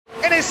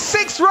his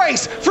 6th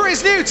race for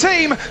his new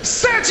team,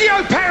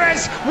 Sergio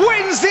Perez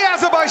wins the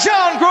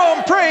Azerbaijan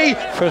Grand Prix.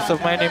 First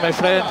of many, my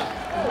friend.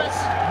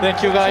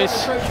 Thank you, guys.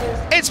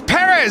 It's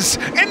Perez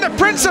in the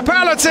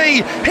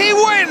Principality. He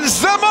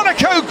wins the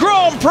Monaco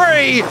Grand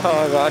Prix.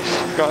 Oh,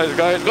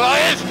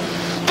 guys.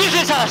 This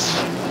is us.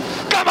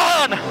 Come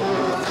on.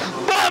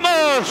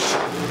 Vamos.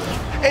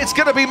 It's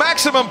going to be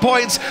maximum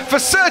points for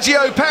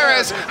Sergio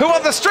Perez, who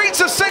on the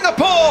streets of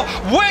Singapore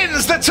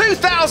wins the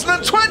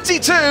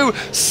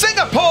 2022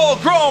 Singapore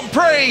Grand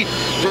Prix.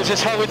 This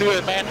is how we do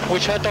it, man. We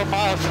shut our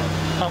mouth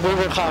and we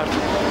work hard.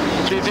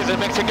 This is the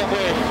Mexican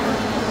way.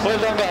 Well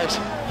done, guys.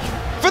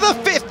 For the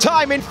 5th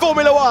time in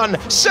Formula One,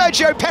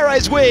 Sergio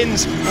Perez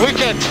wins.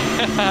 Wicked.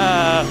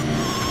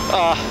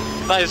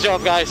 Nice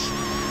job, guys.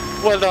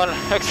 Well done.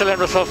 Excellent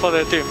result for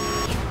the team.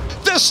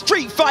 The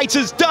Street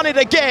Fighter's done it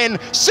again.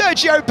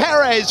 Sergio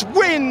Perez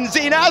wins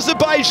in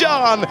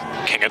Azerbaijan.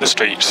 King of the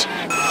streets.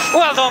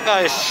 Well done,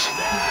 guys.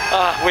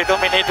 We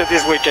dominated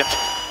this weekend.